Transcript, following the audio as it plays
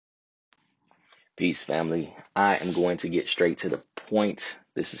Peace, family. I am going to get straight to the point.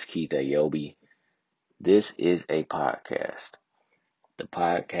 This is Keith Ayobi. This is a podcast. The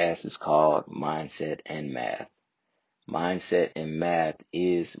podcast is called Mindset and Math. Mindset and Math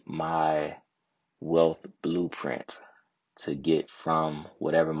is my wealth blueprint to get from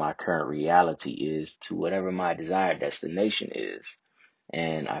whatever my current reality is to whatever my desired destination is.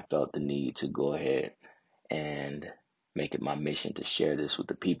 And I felt the need to go ahead and make it my mission to share this with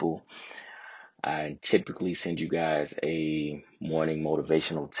the people. I typically send you guys a morning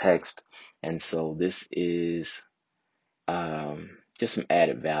motivational text. And so this is just some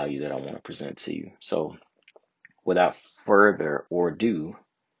added value that I want to present to you. So without further ado,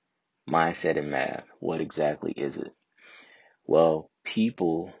 mindset and math, what exactly is it? Well,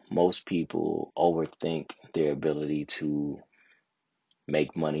 most people overthink their ability to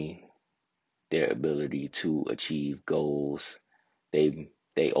make money, their ability to achieve goals. They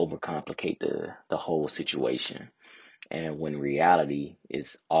overcomplicate the whole situation. And when reality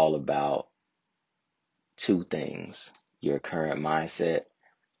is all about two things, your current mindset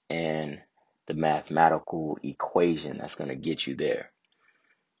and the mathematical equation that's going to get you there.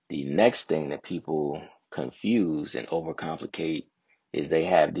 The next thing that people confuse and overcomplicate is they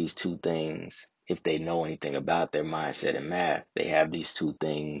have these two things. If they know anything about their mindset and math, they have these two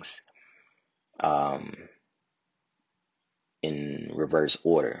things um, in reverse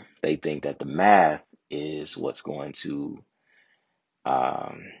order. They think that the math is what's going to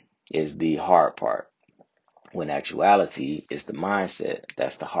um, is the hard part. When actuality is the mindset,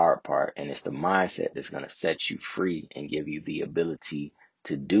 that's the hard part. And it's the mindset that's going to set you free and give you the ability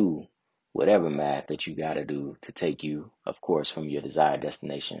to do whatever math that you got to do to take you, of course, from your desired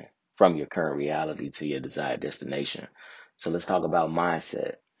destination, from your current reality to your desired destination. So let's talk about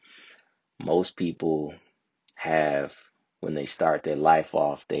mindset. Most people have, when they start their life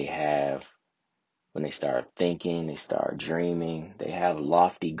off, when they start thinking, they start dreaming, they have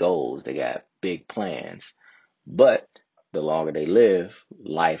lofty goals, they got big plans. But the longer they live,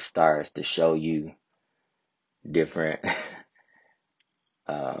 life starts to show you different,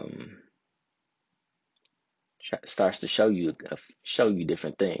 um, starts to show you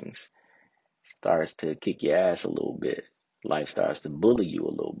different things. Starts to kick your ass a little bit. Life starts to bully you a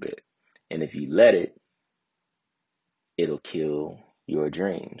little bit, and if you let it, it'll kill your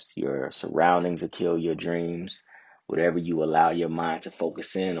dreams. Your surroundings will kill your dreams. Whatever you allow your mind to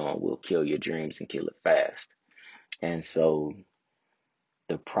focus in on will kill your dreams and kill it fast. And so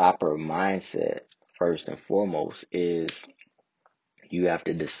the proper mindset, first and foremost, is you have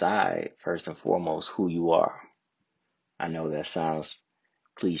to decide, first and foremost, who you are. I know that sounds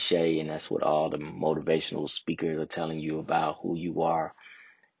cliche, and that's what all the motivational speakers are telling you about who you are.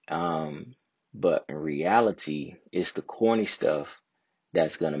 But in reality, it's the corny stuff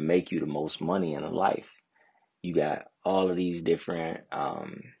that's going to make you the most money in life. You got all of these different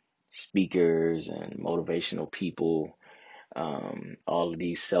speakers and motivational people, all of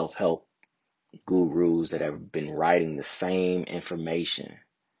these self-help gurus that have been writing the same information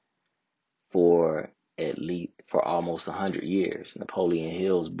for for almost 100 years. Napoleon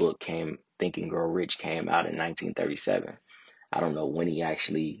Hill's book Think and Grow Rich came out in 1937. I don't know when he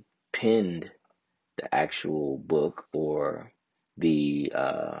actually penned the actual book or the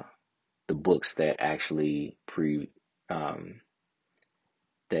uh, the books that actually um,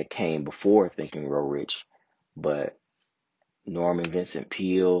 that came before Think and Grow Rich, but Norman Vincent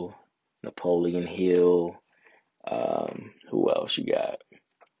Peale, Napoleon Hill, who else you got?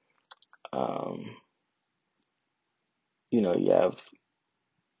 Um, you have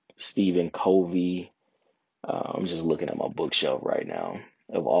Stephen Covey. I'm just looking at my bookshelf right now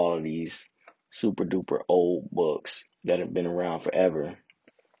of all of these super duper old books that have been around forever.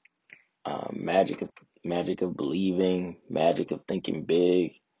 Magic of Believing, Magic of Thinking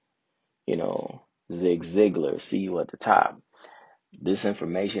Big. Zig Ziglar. See you at the top. This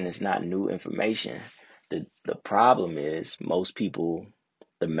information is not new information. The problem is most people,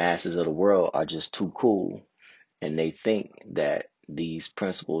 the masses of the world, are just too cool, and they think that these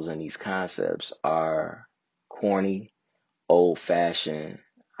principles and these concepts are corny, old fashioned,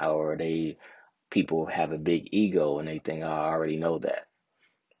 or people have a big ego and they think, oh, I already know that.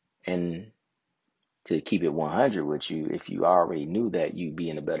 And to keep it 100 with you, if you already knew that, you'd be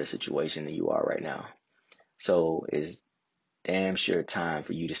in a better situation than you are right now. So it's damn sure time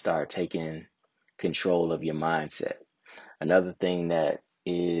for you to start taking control of your mindset. Another thing that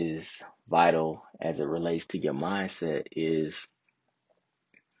is vital as it relates to your mindset is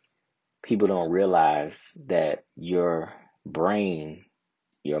people don't realize that your brain,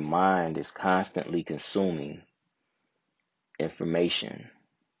 your mind is constantly consuming information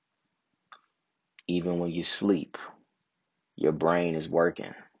even when you sleep, your brain is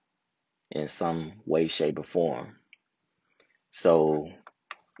working in some way, shape, or form. So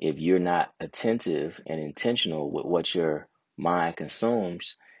if you're not attentive and intentional with what your mind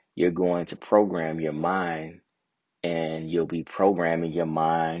consumes, you're going to program your mind, and you'll be programming your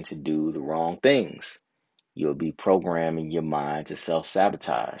mind to do the wrong things. You'll be programming your mind to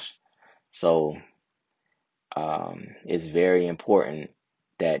self-sabotage. So it's very important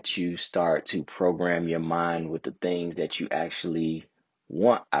that you start to program your mind with the things that you actually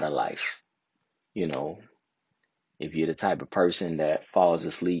want out of life. You know, if you're the type of person that falls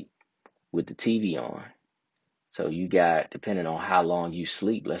asleep with the TV on, so you got, depending on how long you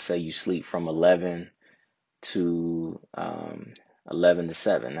sleep, let's say you sleep from 11 to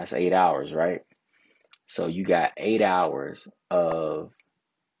 7, that's 8 hours, right? So you got 8 hours of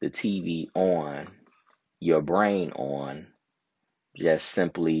the TV on, your brain on, just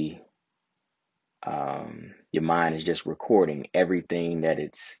simply, your mind is just recording everything that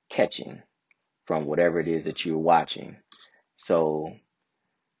it's catching from whatever it is that you're watching. So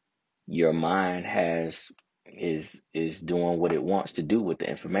your mind is doing what it wants to do with the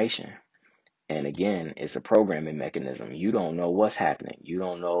information. And again, it's a programming mechanism. You don't know what's happening. You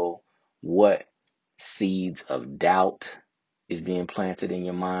don't know what seeds of doubt is being planted in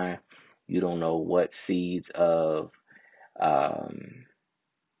your mind. You don't know what seeds of um,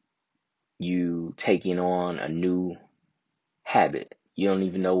 you taking on a new habit. You don't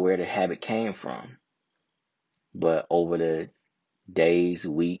even know where the habit came from. But over the days,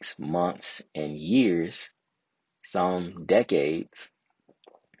 weeks, months, and years, some decades,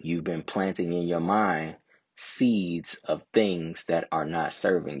 you've been planting in your mind seeds of things that are not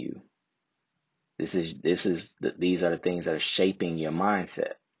serving you. These are the things that are shaping your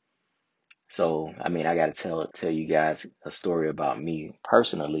mindset. So, I mean, I got to tell you guys a story about me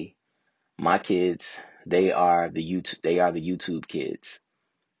personally. My kids, they are the YouTube kids.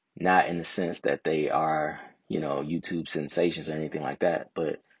 Not in the sense that they are, YouTube sensations or anything like that,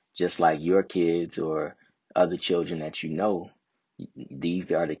 but just like your kids or other children that you know,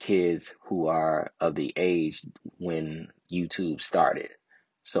 these are the kids who are of the age when YouTube started.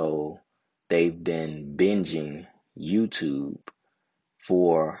 So they've been binging YouTube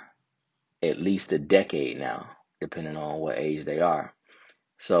for at least a decade now, depending on what age they are.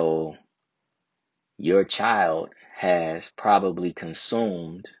 So your child has probably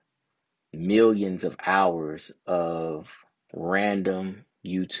consumed millions of hours of random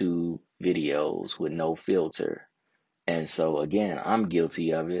YouTube videos with no filter. And so again, I'm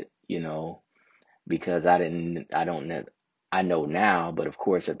guilty of it, because I know now, but of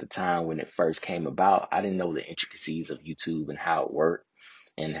course at the time when it first came about, I didn't know the intricacies of YouTube and how it worked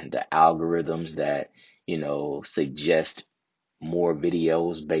and the algorithms that, suggest more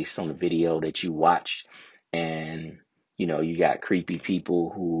videos based on the video that you watch. And, you got creepy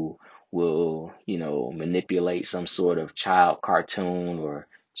people who will, manipulate some sort of child cartoon or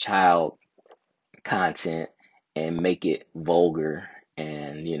child content and make it vulgar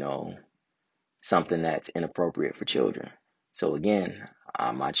and, something that's inappropriate for children. So again,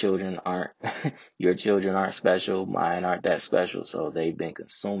 my children aren't, your children aren't special, mine aren't that special. So they've been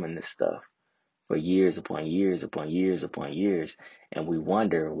consuming this stuff for years upon years upon years upon years. And we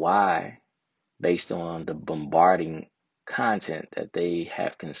wonder why, based on the bombarding content that they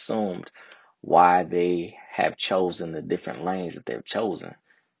have consumed, why they have chosen the different lanes that they've chosen.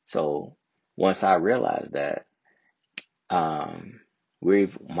 So once I realized that, um,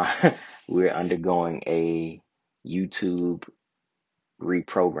 we've my we're undergoing a YouTube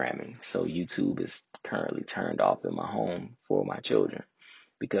reprogramming. So YouTube is currently turned off in my home for my children.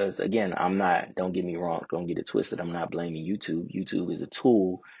 Because again, don't get me wrong, don't get it twisted. I'm not blaming YouTube. YouTube is a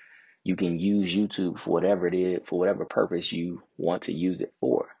tool. You can use YouTube for whatever it is, for whatever purpose you want to use it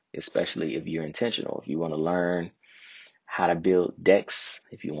for, especially if you're intentional. If you want to learn how to build decks,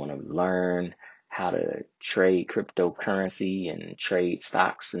 if you want to learn how to trade cryptocurrency and trade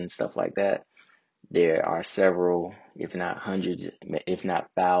stocks and stuff like that, there are several, if not hundreds, if not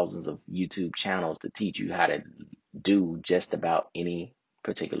thousands of YouTube channels to teach you how to do just about any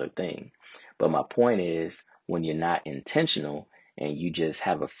particular thing. But my point is, when you're not intentional and you just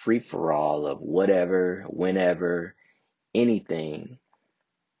have a free for all of whatever, whenever, anything,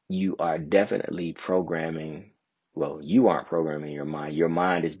 you are definitely programming. Well, you aren't programming your mind. Your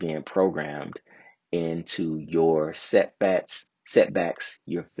mind is being programmed into your setbacks,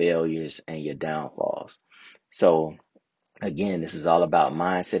 your failures, and your downfalls. So again, this is all about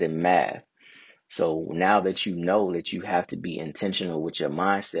mindset and math. So now that you know that you have to be intentional with your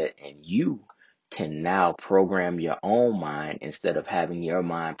mindset, and you can now program your own mind instead of having your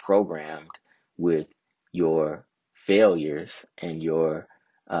mind programmed with your failures and your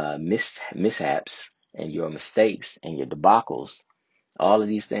mishaps and your mistakes and your debacles. All of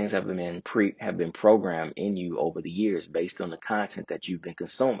these things have been programmed in you over the years based on the content that you've been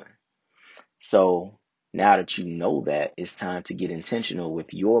consuming. So now that you know that, it's time to get intentional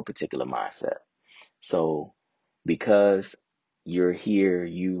with your particular mindset. So because you're here,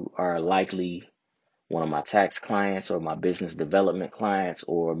 you are likely one of my tax clients or my business development clients,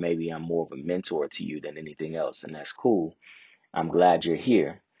 or maybe I'm more of a mentor to you than anything else, and that's cool. I'm glad you're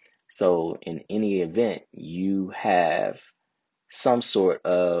here. So in any event, you have some sort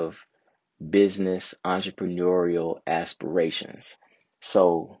of business entrepreneurial aspirations.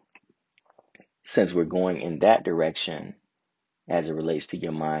 So since we're going in that direction as it relates to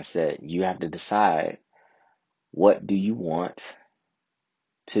your mindset, you have to decide, what do you want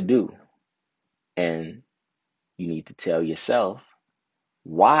to do? And you need to tell yourself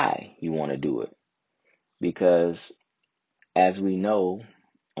why you want to do it. Because as we know,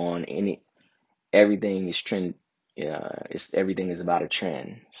 on any everything is trend, everything is about a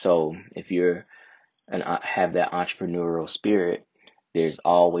trend. So if you're and have that entrepreneurial spirit, there's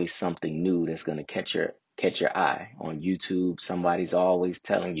always something new that's going to catch your eye. On YouTube, somebody's always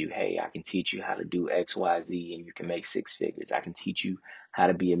telling you, "Hey, I can teach you how to do XYZ and you can make six figures. I can teach you how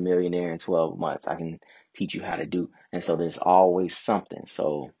to be a millionaire in 12 months. I can teach you how to do." And so there's always something.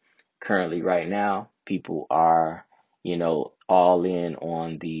 So currently right now, people are, all in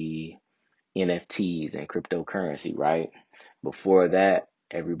on the NFTs and cryptocurrency, right? Before that,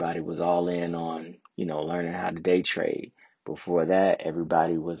 everybody was all in on, learning how to day trade. Before that,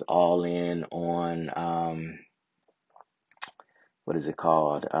 everybody was all in on, what is it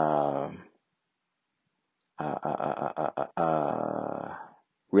called? Uh, uh, uh, uh, uh, uh,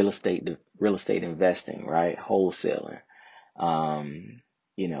 real estate investing, right? Wholesaling. Um,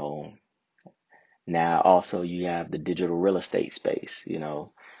 you know, Now also you have the digital real estate space,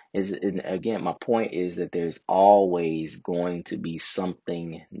 again, my point is that there's always going to be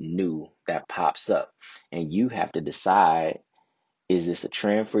something new that pops up, and you have to decide, is this a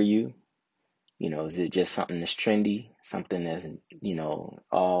trend for you? Is it just something that's trendy, something that's,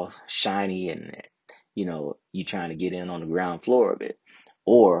 all shiny and, you trying to get in on the ground floor of it?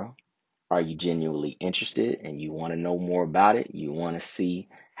 Or are you genuinely interested and you want to know more about it? You want to see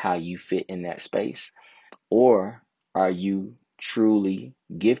how you fit in that space? Or are you truly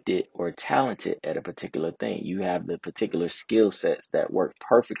gifted or talented at a particular thing? You have the particular skill sets that work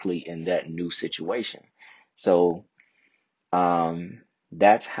perfectly in that new situation. So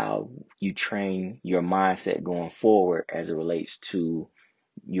that's how you train your mindset going forward as it relates to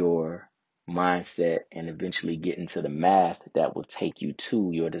your mindset and eventually getting to the math that will take you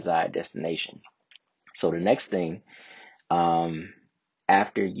to your desired destination. So the next thing,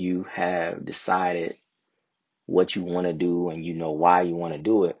 after you have decided what you want to do and you know why you want to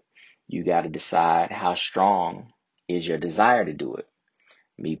do it, you got to decide, how strong is your desire to do it.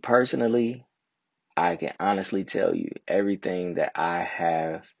 Me personally, I can honestly tell you, everything that I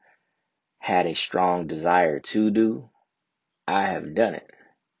have had a strong desire to do, I have done it.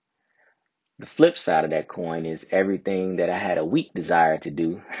 The flip side of that coin is, everything that I had a weak desire to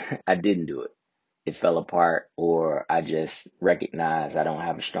do, I didn't do it. It fell apart, or I just recognized I don't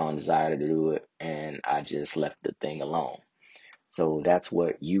have a strong desire to do it and I just left the thing alone. So that's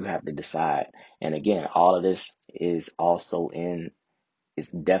what you have to decide. And again, all of this is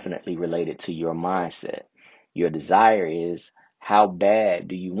definitely related to your mindset. Your desire is, how bad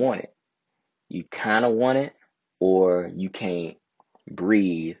do you want it? You kind of want it, or you can't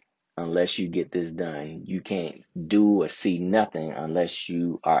breathe unless you get this done. You can't do or see nothing unless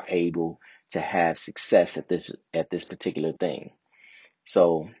you are able to have success at this particular thing.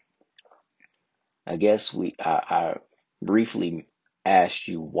 So I guess I briefly asked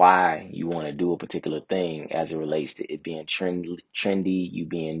you why you want to do a particular thing as it relates to it being trendy, you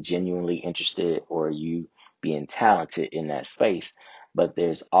being genuinely interested, or you being talented in that space. But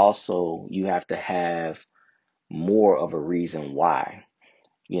there's also, you have to have more of a reason why.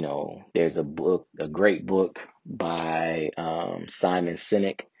 There's a great book by Simon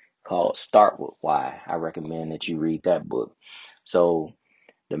Sinek called Start With Why. I recommend that you read that book. So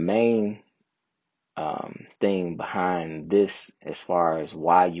the main thing behind this, as far as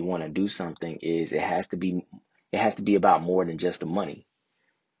why you want to do something, is it has to be about more than just the money.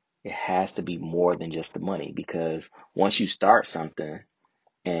 It has to be more than just the money, because once you start something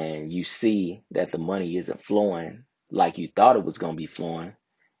and you see that the money isn't flowing like you thought it was going to be flowing,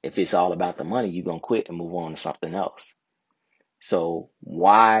 if it's all about the money, you're going to quit and move on to something else. So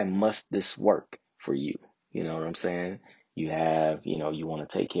why must this work for you? You know what I'm saying? You want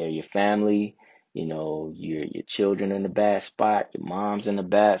to take care of your family. your children in the bad spot, your mom's in the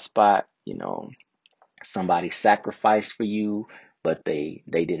bad spot, somebody sacrificed for you, but they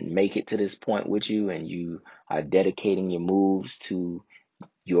didn't make it to this point with you, and you are dedicating your moves to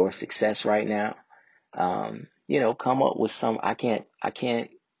your success right now. Come up with some. I can't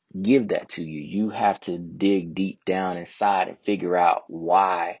give that to you. You have to dig deep down inside and figure out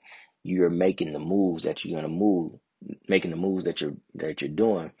why you're making the moves that you're gonna move, making the moves that you're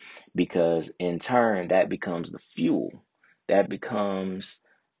doing, because in turn that becomes the fuel, that becomes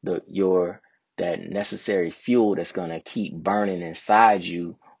your that necessary fuel that's gonna keep burning inside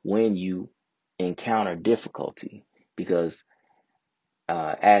you when you encounter difficulty. Because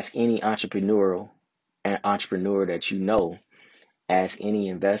ask any entrepreneur that you know, ask any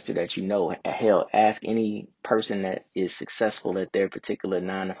investor that you know, hell, ask any person that is successful at their particular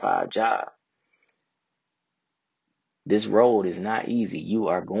 9 to 5 job. This road is not easy. You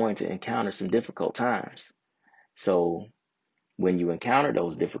are going to encounter some difficult times. So when you encounter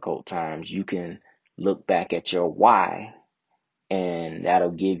those difficult times, you can look back at your why, and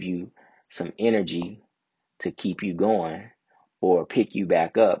that'll give you some energy to keep you going or pick you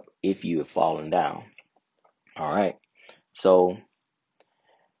back up if you have fallen down. All right. So,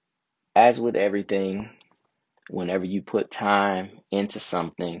 as with everything, whenever you put time into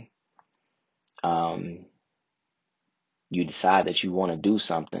something, um, you decide that you want to do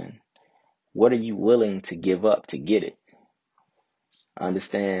something, what are you willing to give up to get it?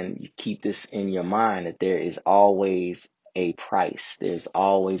 Understand, you keep this in your mind that there is always a price, there's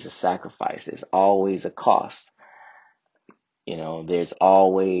always a sacrifice, there's always a cost. There's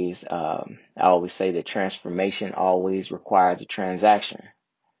always, I always say that transformation always requires a transaction.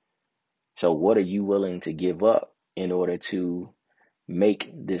 So, what are you willing to give up in order to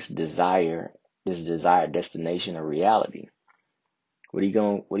make this desired destination a reality? What are you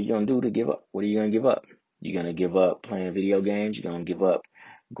gonna do to give up? What are you gonna give up? You're gonna give up playing video games. You're gonna give up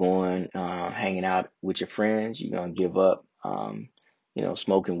going, hanging out with your friends. You're gonna give up,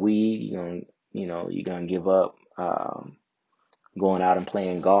 smoking weed. You're gonna give up, going out and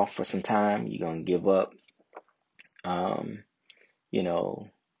playing golf for some time. You're gonna give up, um, you know,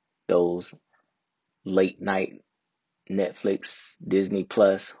 those late night Netflix, Disney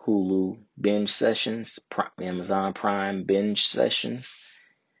Plus, Hulu binge sessions, Amazon Prime binge sessions.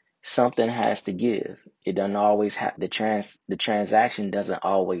 Something has to give. It doesn't always have the transaction doesn't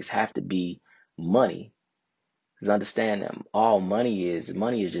always have to be money. Because understand that all money is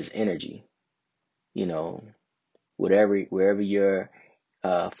just energy. You know, wherever your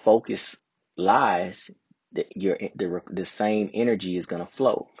focus lies, the same energy is going to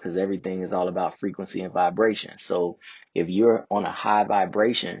flow, because everything is all about frequency and vibration. So if you're on a high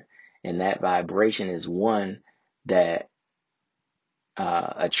vibration, and that vibration is one that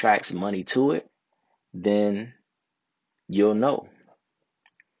attracts money to it, then you'll know.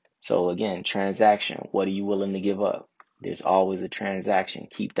 So again, transaction. What are you willing to give up? There's always a transaction.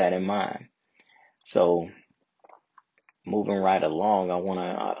 Keep that in mind. So moving right along,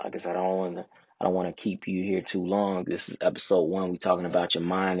 I guess I don't want to keep you here too long. This is episode 1. We're talking about your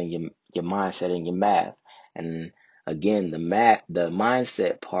mind and your mindset and your math. And again, the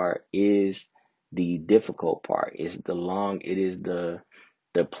mindset part is the difficult part. It is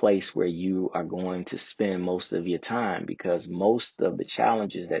the place where you are going to spend most of your time, because most of the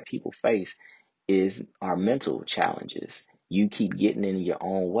challenges that people face are mental challenges. You keep getting in your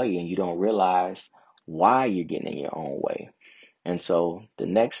own way, and you don't realize why you're getting in your own way. And so the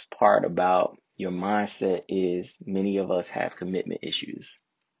next part about your mindset is, many of us have commitment issues.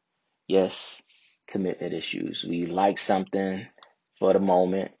 Yes, commitment issues. We like something for the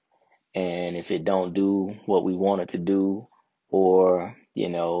moment, and if it don't do what we want it to do, or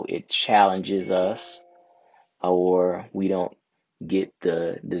it challenges us, or we don't get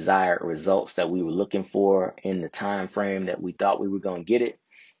the desired results that we were looking for in the time frame that we thought we were going to get it,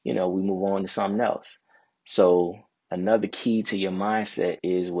 we move on to something else. So another key to your mindset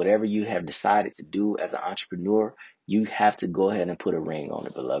is, whatever you have decided to do as an entrepreneur, you have to go ahead and put a ring on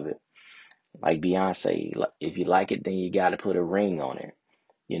it, beloved. Like Beyonce, if you like it, then you got to put a ring on it.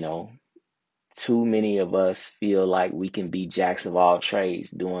 You know, Too many of us feel like we can be jacks of all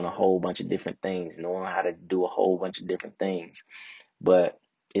trades, doing a whole bunch of different things, knowing how to do a whole bunch of different things. But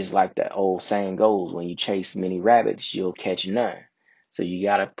it's like that old saying goes, when you chase many rabbits, you'll catch none. So you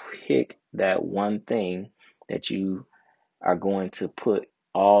got to pick that one thing that you are going to put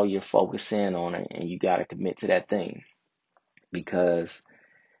all your focus in on it, and you got to commit to that thing. Because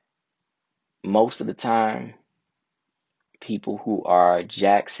most of the time, people who are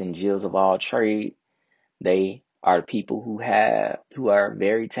jacks and jills of all trade, they are people who are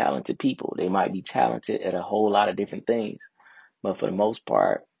very talented people. They might be talented at a whole lot of different things, but for the most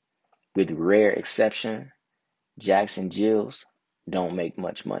part, with rare exception, Jacks and Jills don't make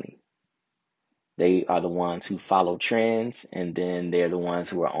much money. They are the ones who follow trends, and then they're the ones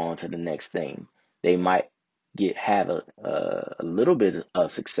who are on to the next thing. They might have a little bit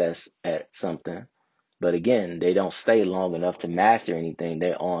of success at something, but again, they don't stay long enough to master anything.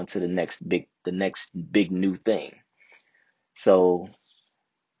 They're on to the next big new thing. So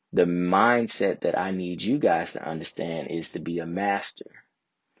the mindset that I need you guys to understand is to be a master.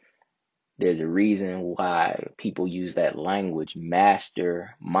 There's a reason why people use that language,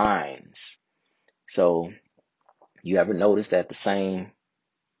 master minds. So you ever notice that the same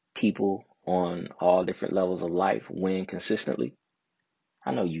people on all different levels of life win consistently?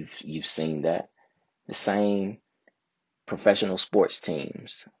 I know you've seen that. The same professional sports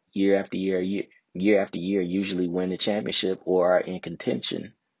teams year after year usually win the championship or are in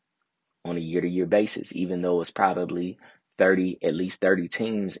contention on a year-to-year basis, even though it's probably at least 30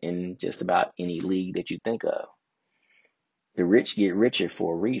 teams in just about any league that you think of. The rich get richer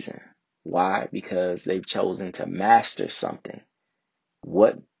for a reason. Why? Because they've chosen to master something.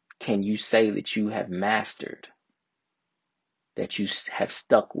 What can you say that you have mastered, that you have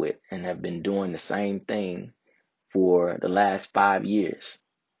stuck with and have been doing the same thing for the last 5 years?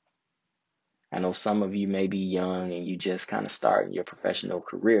 I know some of you may be young and you just kind of starting your professional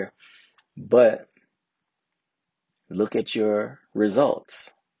career, but look at your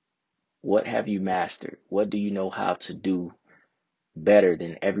results. What have you mastered? What do you know how to do better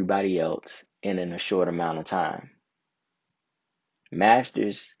than everybody else and in a short amount of time?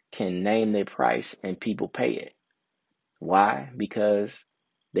 Masters can name their price and people pay it. Why? Because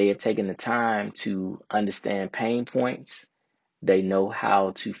they have taken the time to understand pain points. They know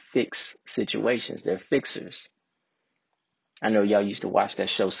how to fix situations. They're fixers. I know y'all used to watch that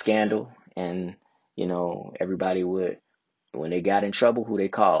show Scandal, and everybody would, when they got in trouble, who they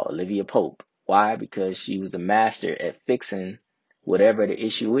call? Olivia Pope. Why? Because she was a master at fixing whatever the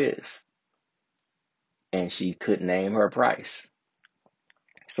issue is, and she could name her price.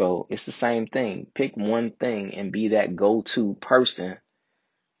 So it's the same thing. Pick one thing and be that go-to person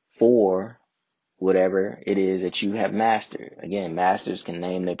for whatever it is that you have mastered. Again, masters can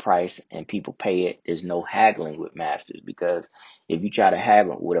name their price and people pay it. There's no haggling with masters, because if you try to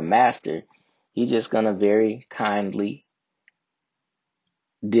haggle with a master, he's just going to very kindly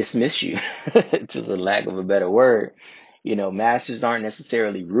dismiss you, to the lack of a better word. Masters aren't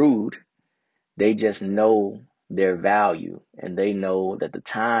necessarily rude. They just know their value, and they know that the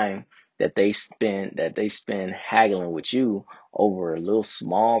time that they spend haggling with you over a little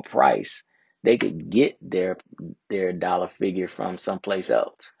small price, they could get their dollar figure from someplace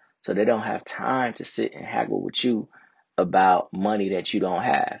else. So they don't have time to sit and haggle with you about money that you don't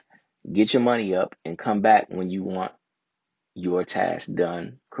have. Get your money up and come back when you want your task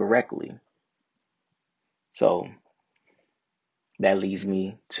done correctly. So that leads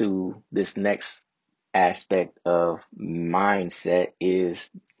me to this next aspect of mindset is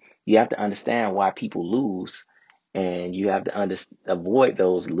you have to understand why people lose, and you have to avoid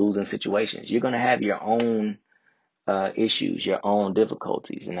those losing situations. You're going to have your own issues, your own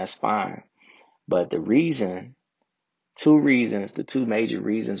difficulties, and that's fine. But the two major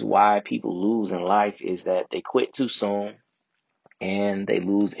reasons why people lose in life is that they quit too soon and they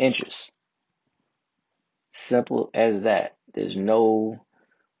lose interest. Simple as that. There's no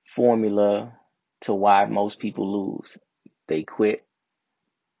formula to why most people lose. They quit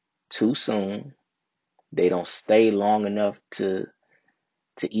too soon. They don't stay long enough to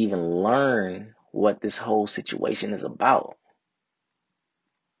even learn what this whole situation is about.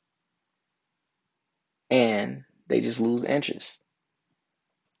 And they just lose interest,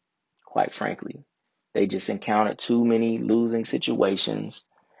 quite frankly. They just encounter too many losing situations,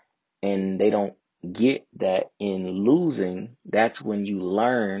 and they don't get that in losing, that's when you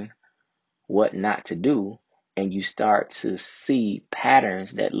learn what not to do, and you start to see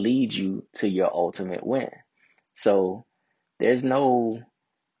patterns that lead you to your ultimate win. So there's no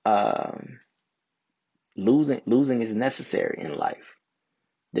losing is necessary in life.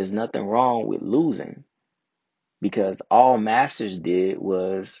 There's nothing wrong with losing, because all masters did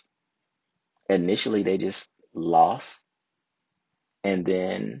was initially they just lost, and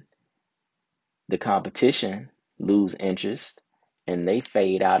then the competition lose interest and they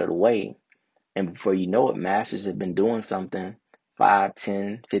fade out of the way. And before you know it, masters have been doing something 5,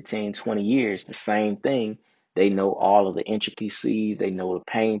 10, 15, 20 years, the same thing. They know all of the intricacies. They know the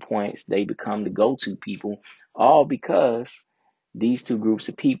pain points. They become the go-to people, all because these two groups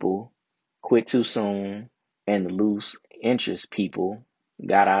of people quit too soon and the loose interest people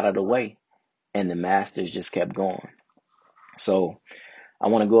got out of the way, and the masters just kept going. So I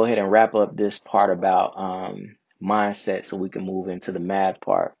want to go ahead and wrap up this part about mindset so we can move into the math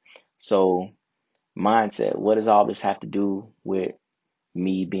part. So mindset, what does all this have to do with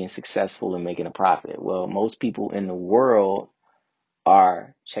me being successful and making a profit? Well, most people in the world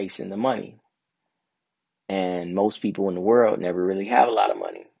are chasing the money, and most people in the world never really have a lot of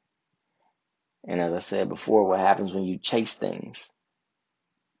money. And as I said before, what happens when you chase things?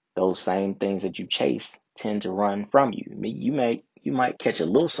 Those same things that you chase tend to run from you. You might catch a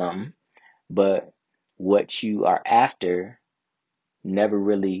little something, but what you are after never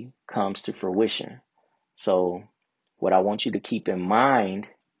really comes to fruition. So what I want you to keep in mind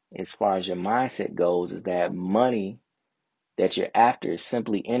as far as your mindset goes is that money that you're after is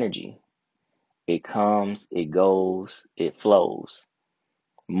simply energy. It comes, it goes, it flows.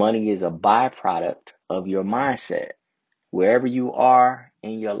 Money is a byproduct of your mindset. Wherever you are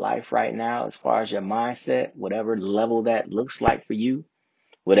in your life right now, as far as your mindset, whatever level that looks like for you,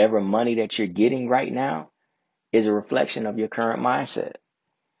 whatever money that you're getting right now is a reflection of your current mindset.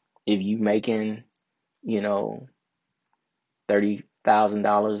 If you making, you know,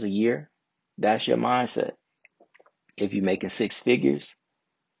 $30,000 a year, that's your mindset. If you're making six figures,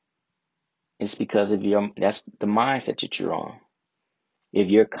 it's because of that's the mindset that you're on. If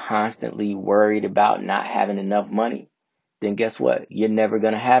you're constantly worried about not having enough money, then guess what? You're never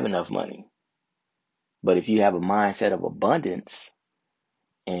going to have enough money. But if you have a mindset of abundance,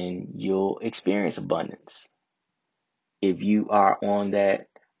 and you'll experience abundance. If you are on that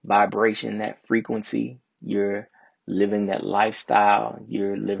vibration, that frequency, you're living that lifestyle,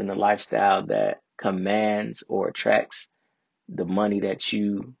 you're living a lifestyle that commands or attracts the money that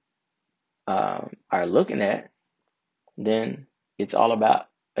you are looking at, then it's all about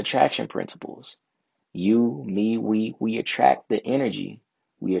attraction principles. You, me, we attract the energy,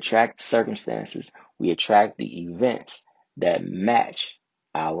 we attract the circumstances, we attract the events that match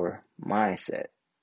our mindset.